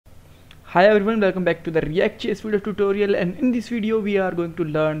Hi everyone, welcome back to the Reactjs video tutorial, and in this video we are going to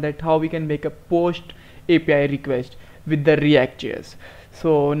learn that how we can make a post API request with the Reactjs.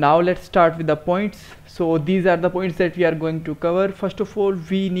 So now let's start with the points. So these are the points that we are going to cover. First of all,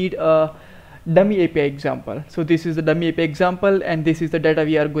 we need a dummy API example. So this is the dummy API example and this is the data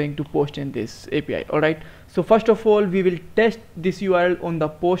we are going to post in this API. Alright, so first of all we will test this URL on the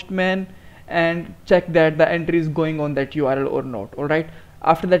postman and check that the entry is going on that URL or not. Alright,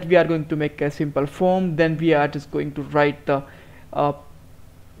 after that we are going to make a simple form, then we are just going to write the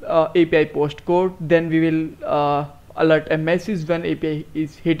API post code, then we will alert a message when API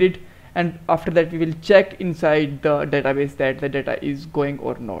is hit, and after that we will check inside the database that the data is going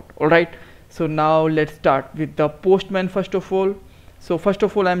or not. Alright, so now let's start with the postman first of all. So first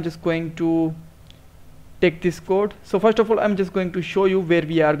of all I'm just going to take this code. So first of all I'm just going to show you where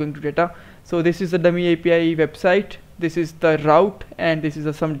we are going to data. So this is the dummy API website, this is the route, and this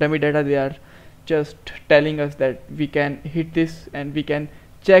is some dummy data. They are just telling us that we can hit this and we can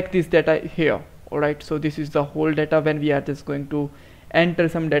check this data here. Alright, so this is the whole data. When we are just going to enter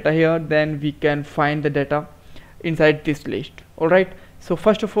some data here, then we can find the data inside this list. Alright, so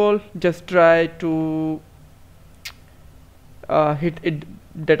first of all just try to hit it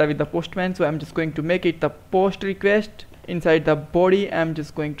data with the postman. So I'm just going to make it the post request. Inside the body I'm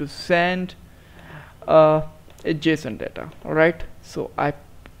just going to send a JSON data. Alright, so I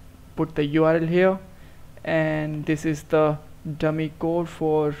put the URL here and this is the dummy code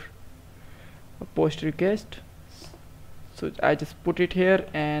for a post request. So I just put it here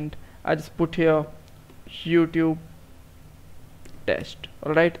and I just put here YouTube test.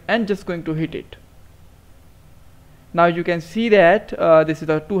 Alright, and just going to hit it. Now you can see that this is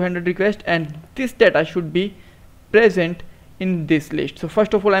a 200 request and this data should be present in this list. So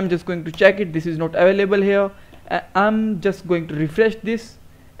first of all I'm just going to check it. This is not available here. I'm just going to refresh this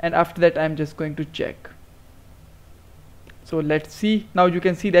and after that I'm just going to check. So let's see. Now you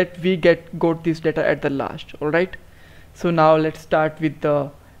can see that we got this data at the last. Alright, so now let's start with the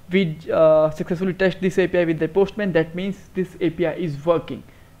we successfully test this API with the postman. That means this API is working.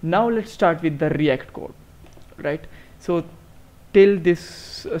 Now let's start with the React code. Right, so till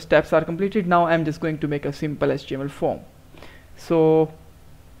this steps are completed, now I'm just going to make a simple HTML form. So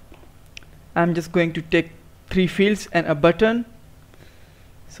I'm just going to take 3 fields and a button.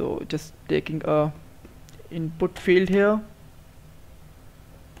 So just taking a input field here,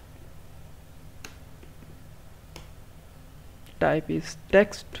 type is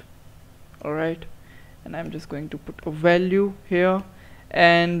text. Alright, and I'm just going to put a value here,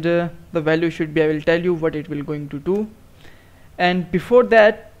 and the value should be, I will tell you what it will going to do. And before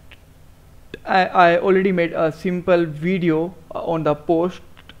that I already made a simple video on the post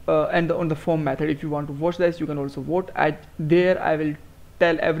and on the form method. If you want to watch this, you can also vote. There I will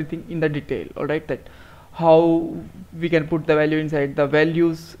tell everything in the detail. Alright, that how we can put the value inside the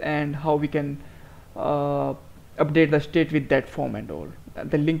values and how we can update the state with that form and all.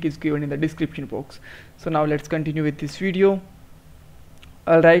 The link is given in the description box. So now let's continue with this video.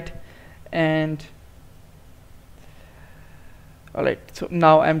 Alright, and alright, so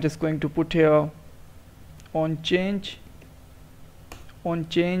now I'm just going to put here on change,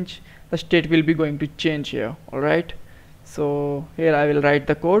 the state will be going to change here. Alright, so here I will write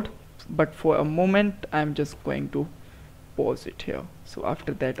the code, but for a moment I'm just going to pause it here. So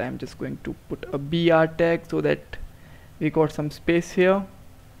after that I'm just going to put a BR tag so that we got some space here.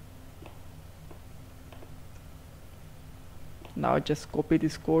 Now just copy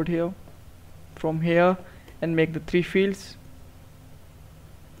this code here from here and make the 3 fields.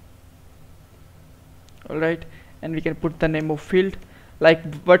 Alright, and we can put the name of field.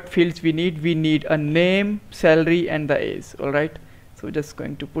 Like what fields we need a name, salary, and the age. Alright, so just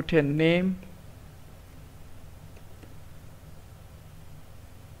going to put here name,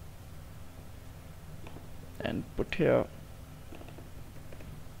 and put here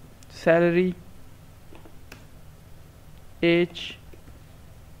salary, age,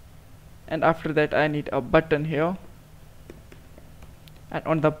 and after that I need a button here, and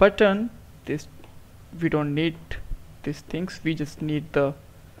on the button this we don't need these things, we just need the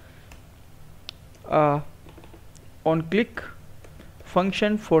on click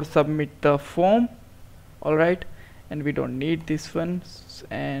function for submit the form. Alright, and we don't need this one,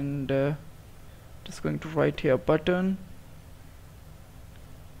 and just going to write here button,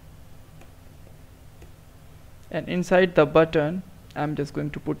 and inside the button I'm just going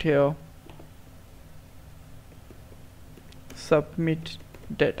to put here submit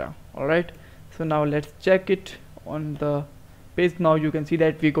data. Alright, so now let's check it on the page. Now you can see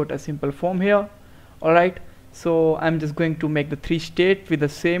that we got a simple form here. Alright, So I'm just going to make the 3 state with the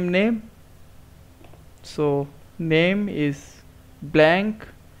same name. So name is blank,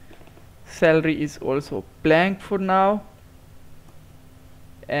 salary is also blank for now,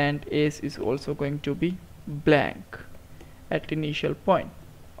 and age is also going to be blank at initial point.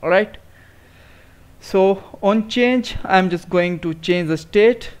 Alright, so on change I'm just going to change the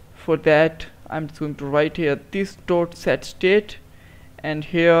state. For that I'm just going to write here this dot set state, and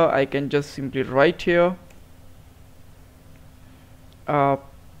here I can just simply write here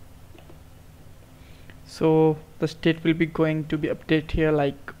so the state will be going to be update here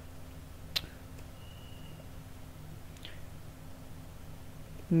like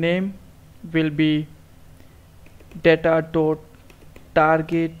name will be data dot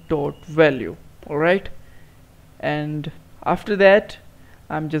target dot value. Alright, and after that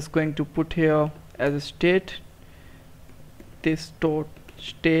I'm just going to put here as a state this dot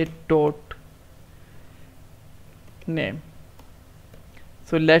state dot name.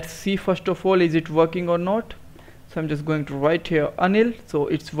 So let's see first of all, is it working or not. So I'm just going to write here anil, so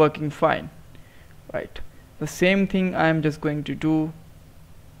it's working fine. Right, the same thing I'm just going to do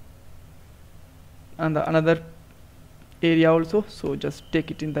on the another area also. So just take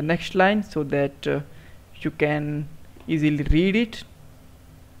it in the next line so that you can easily read it.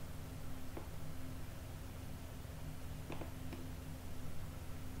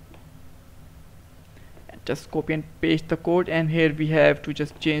 Just copy and paste the code, and here we have to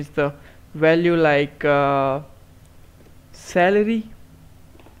just change the value like salary,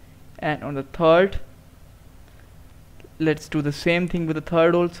 and on the third let's do the same thing with the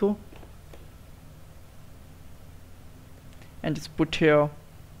third also, and just put here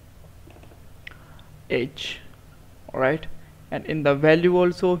age. Alright, and in the value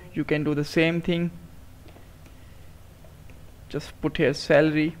also you can do the same thing, just put here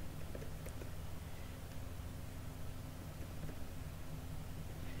salary,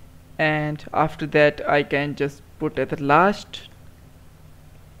 and after that I can just put at the last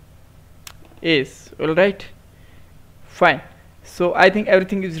is. Alright, fine. So I think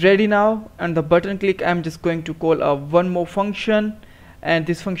everything is ready now. And the button click I'm just going to call a one more function, and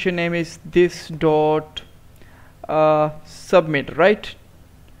this function name is this dot submit. Right,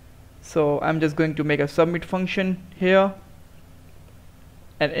 so I'm just going to make a submit function here,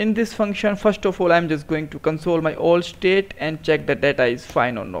 and in this function first of all I'm just going to console my all state and check the data is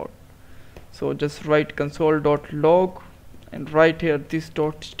fine or not. So just write console.log and write here this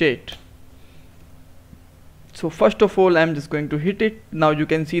dot state. So first of all I'm just going to hit it. Now you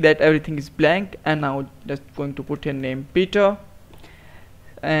can see that everything is blank, and now just going to put your name Peter,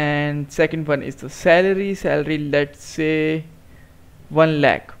 and second one is the salary, let's say 1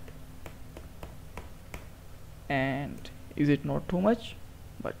 lakh, and is it not too much,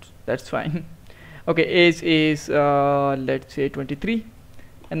 but that's fine. Okay, age is let's say 23,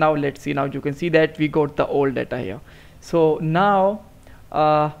 and now let's see. Now you can see that we got the old data here. So now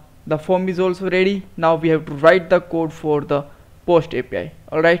the form is also ready. Now we have to write the code for the post API.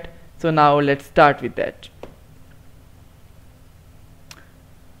 Alright, so now let's start with that.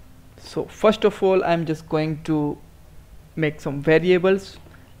 So first of all I'm just going to make some variables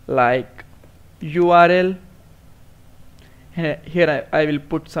like URL. Here I will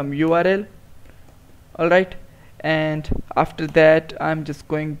put some URL. Alright, and after that I'm just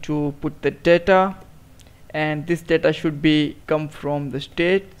going to put the data, and this data should be come from the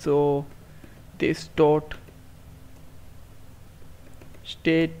state. So this dot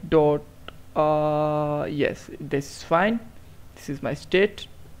state dot yes, this is fine, this is my state.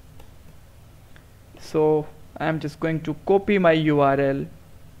 So I'm just going to copy my URL,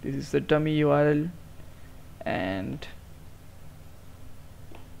 this is the dummy URL, and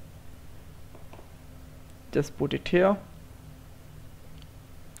just put it here.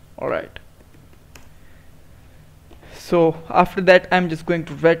 Alright, so after that I'm just going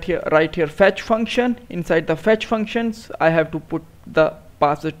to write here fetch function. Inside the fetch functions I have to put the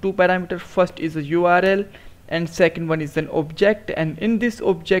pass the two parameters. First is a URL and second one is an object, and in this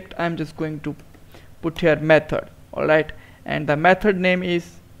object I'm just going to put here method. Alright, and the method name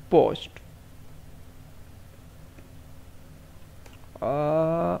is post.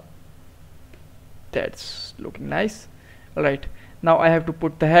 That's looking nice. Alright, now I have to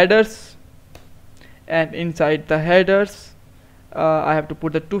put the headers, and inside the headers I have to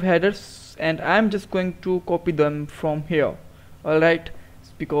put the two headers, and I'm just going to copy them from here. Alright,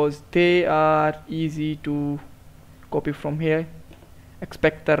 because they are easy to copy from here,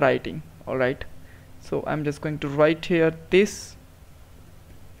 expect the writing. Alright, so I'm just going to write here this,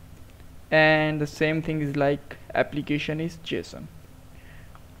 and the same thing is like application is JSON.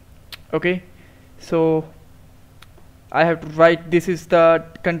 Okay, so I have to write this is the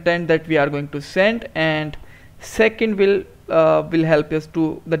content that we are going to send, and second will help us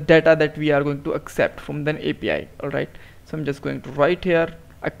to the data that we are going to accept from the API. Alright, so I'm just going to write here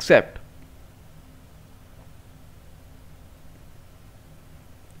accept.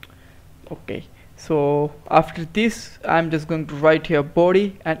 Okay, so after this I'm just going to write here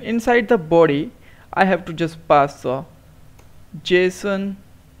body, and inside the body I have to just pass the JSON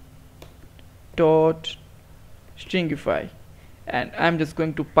dot stringify, and I'm just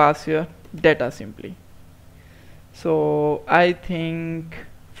going to pass here data simply. So I think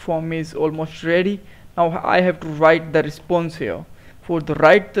form is almost ready. Now I have to write the response here. For the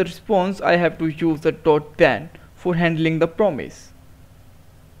write the response I have to use the dot then for handling the promise.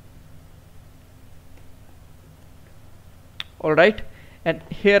 Alright, and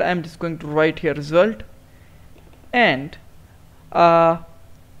here I'm just going to write here result, and the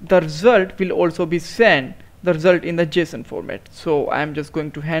result will also be sent the result in the JSON format. So I'm just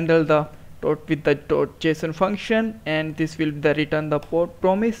going to handle the dot with the dot JSON function, and this will the return the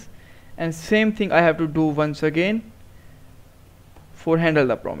promise, and same thing I have to do once again for handle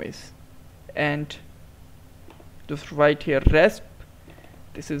the promise, and just write here resp.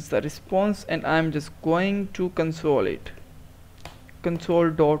 This is the response, and I'm just going to console it,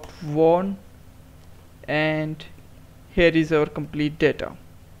 console.warn, and here is our complete data.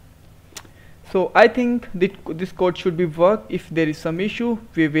 So I think this code should be work. If there is some issue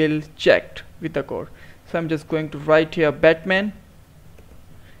we will check with the code. So I'm just going to write here Batman,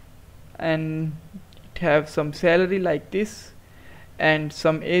 and it have some salary like this and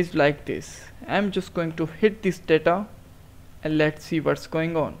some age like this. I'm just going to hit this data and let's see what's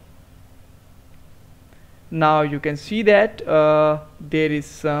going on. Now you can see that there is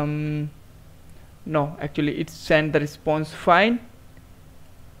some no, actually it sent the response fine.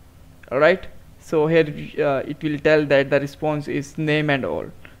 Alright, so here it will tell that the response is name and all.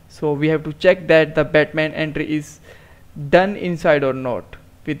 So we have to check that the Batman entry is done inside or not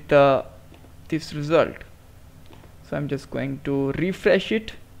with this result. So I'm just going to refresh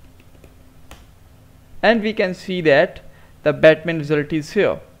it, and we can see that the Batman result is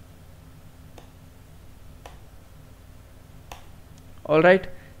here. Alright,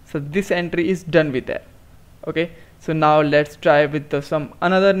 so this entry is done with that. Okay, so now let's try with some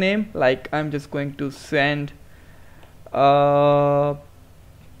another name, like I'm just going to send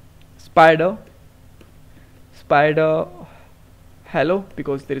spider hello,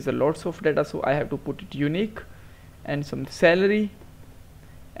 because there is a lots of data, so I have to put it unique, and some salary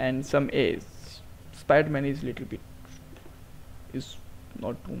and some age. Spider-Man is little bit is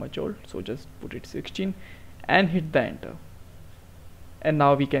not too much old, so just put it 16 and hit the enter. And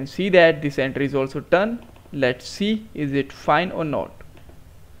now we can see that this entry is also done. Let's see is it fine or not.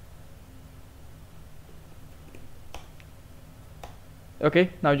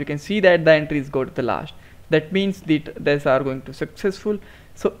 Okay, now you can see that the entry is go to the last. That means that these are going to successful.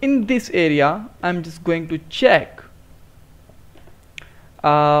 So in this area I'm just going to check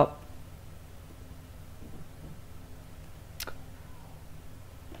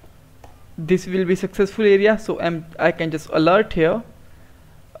this will be successful area. So I can just alert here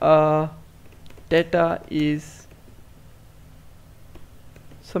data is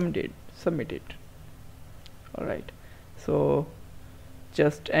submitted. Alright, so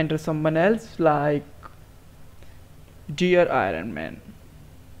just enter someone else like dear Iron Man.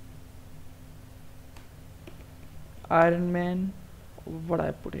 What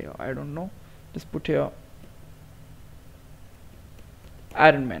I put here, I don't know, just put here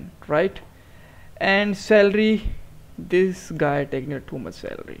Iron Man, right? And salary, this guy taking too much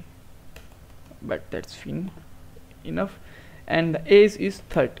salary, but that's fine enough. And the age is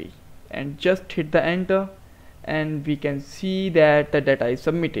 30, and just hit the enter, and we can see that the data is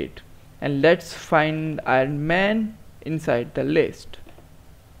submitted. And let's find Iron Man inside the list.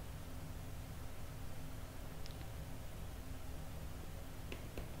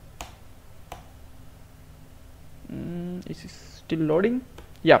 Is it still loading?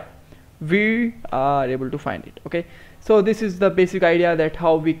 Yeah, we are able to find it. Okay, so this is the basic idea that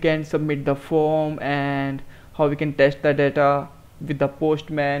how we can submit the form and how we can test the data with the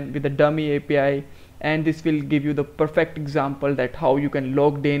postman with the dummy API, and this will give you the perfect example that how you can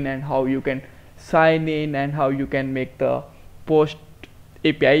log in and how you can sign in and how you can make the post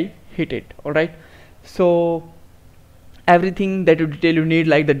API hit it. Alright, so everything that detail you need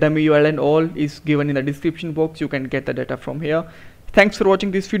like the dummy URL and all is given in the description box. You can get the data from here. Thanks for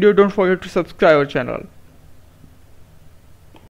watching this video. Don't forget to subscribe our channel.